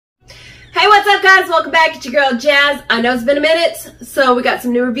up, guys? Welcome back. It's your girl Jazz. I know it's been a minute, so we got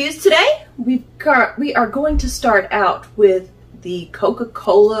some new reviews today. We are going to start out with the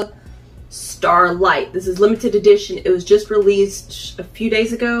Coca-cola Starlight. This is limited edition. It was just released a few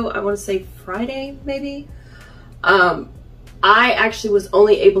days ago. I want to say Friday, maybe. I actually was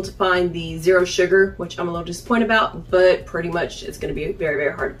only able to find the zero sugar, which I'm a little disappointed about, but pretty much it's going to be very,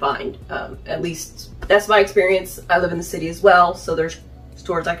 very hard to find. At least that's my experience. I live in the city as well, so there's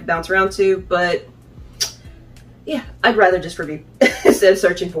stores I could bounce around to, but yeah, I'd rather just review instead of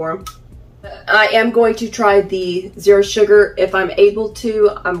searching for them. I am going to try the zero sugar. If I'm able to,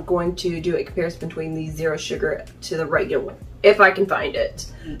 I'm going to do a comparison between the zero sugar to the regular one, if I can find it.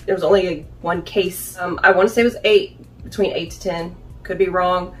 There was only one case. I want to say it was between 8 to 10. Could be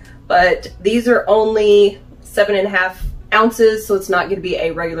wrong, but these are only 7.5 ounces, so it's not going to be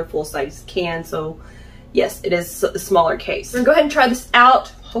a regular full-size can. So yes, it is a smaller case. We're gonna go ahead and try this out.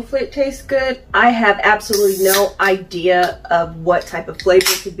 Hopefully it tastes good. I have absolutely no idea of what type of flavor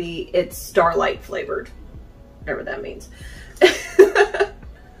it could be. It's Starlight flavored, whatever that means. Let's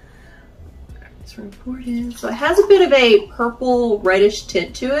report in. So it has a bit of a purple reddish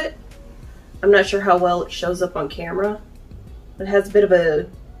tint to it. I'm not sure how well it shows up on camera. It has a bit of a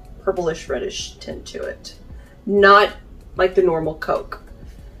purplish reddish tint to it. Not like the normal Coke.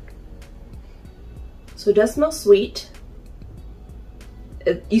 So it does smell sweet.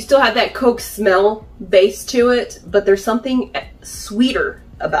 You still have that Coke smell base to it, but there's something sweeter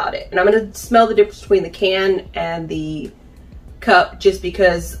about it. And I'm gonna smell the difference between the can and the cup just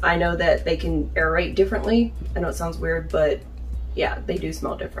because I know that they can aerate differently. I know it sounds weird, but yeah, they do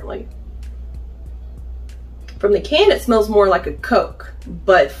smell differently. From the can, it smells more like a Coke,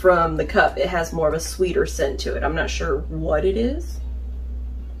 but from the cup, it has more of a sweeter scent to it. I'm not sure what it is.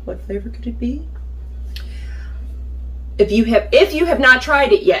 What flavor could it be? If you have not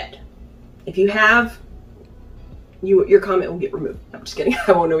tried it yet, if you have, your comment will get removed. I'm just kidding.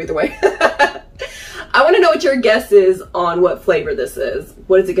 I won't know either way. I want to know what your guess is on what flavor this is.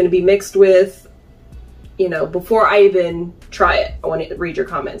 What is it going to be mixed with? You know, before I even try it, I want to read your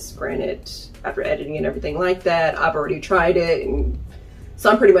comments. Granted, after editing and everything like that, I've already tried it, and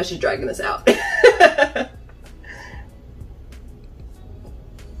so I'm pretty much just dragging this out.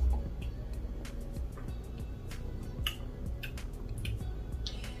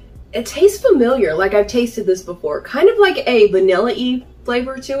 It tastes familiar, like I've tasted this before. Kind of like a vanilla-y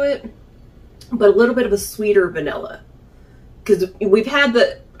flavor to it, but a little bit of a sweeter vanilla. Because we've had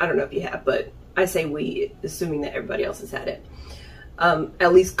I don't know if you have, but I say we, assuming that everybody else has had it.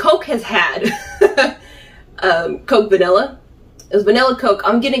 At least Coke has had Coke vanilla. It was vanilla Coke.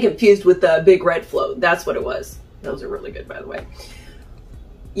 I'm getting confused with the Big Red Float. That's what it was. Those are really good, by the way.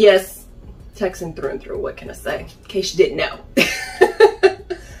 Yes, Texan through and through. What can I say? In case you didn't know.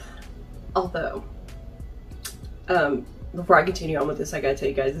 Although, before I continue on with this, I gotta tell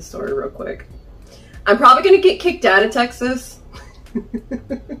you guys this story real quick. I'm probably gonna get kicked out of Texas.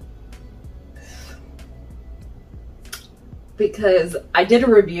 Because I did a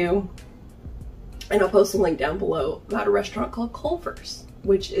review, and I'll post a link down below, about a restaurant called Culver's,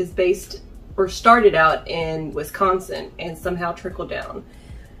 which is based, or started out in Wisconsin, and somehow trickled down.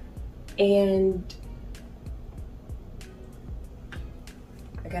 And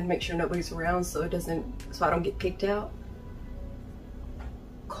I gotta make sure nobody's around so I don't get kicked out.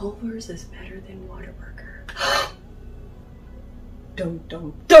 Culver's is better than Whataburger.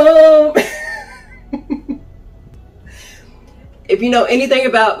 Dum. If you know anything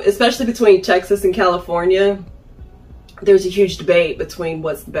about, especially between Texas and California, there's a huge debate between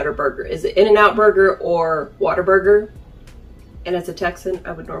what's the better burger. Is it In-N-Out Burger or Whataburger? And as a Texan,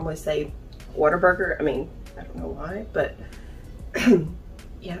 I would normally say Whataburger. I mean, I don't know why, but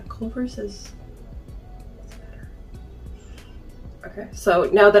yeah, Culver's is better. Okay, so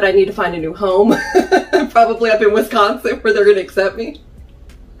now that I need to find a new home, probably up in Wisconsin where they're gonna accept me,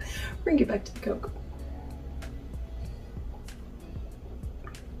 we're gonna get back to the Coke.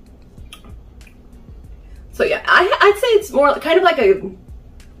 So yeah, I'd say it's more kind of like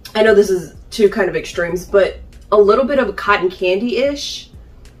I know this is two kind of extremes, but a little bit of a cotton candy-ish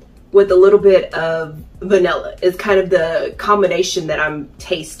with a little bit of vanilla is kind of the combination that I'm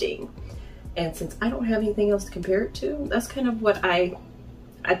tasting. And since I don't have anything else to compare it to, that's kind of what I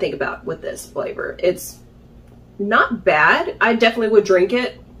think about with this flavor. It's not bad. I definitely would drink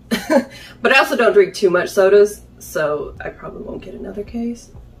it, but I also don't drink too much sodas, so I probably won't get another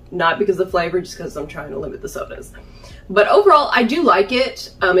case. Not because of flavor, just because I'm trying to limit the sodas. But overall, I do like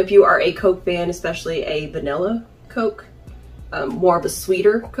it. If you are a Coke fan, especially a vanilla Coke, more of a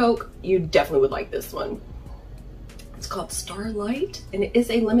sweeter Coke, you definitely would like this one. It's called Starlight, and it is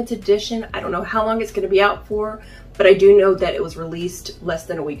a limited edition. I don't know how long it's going to be out for, but I do know that it was released less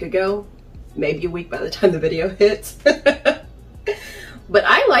than a week ago. Maybe a week by the time the video hits. But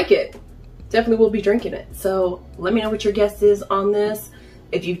I like it. Definitely will be drinking it. So let me know what your guess is on this.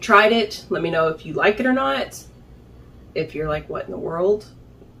 If you've tried it, let me know if you like it or not. If you're like, what in the world?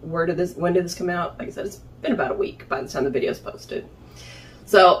 When did this come out? Like I said, it's been about a week by the time the video is posted.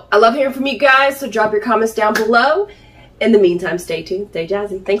 So I love hearing from you guys. So drop your comments down below. In the meantime, stay tuned, stay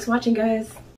jazzy. Thanks for watching, guys.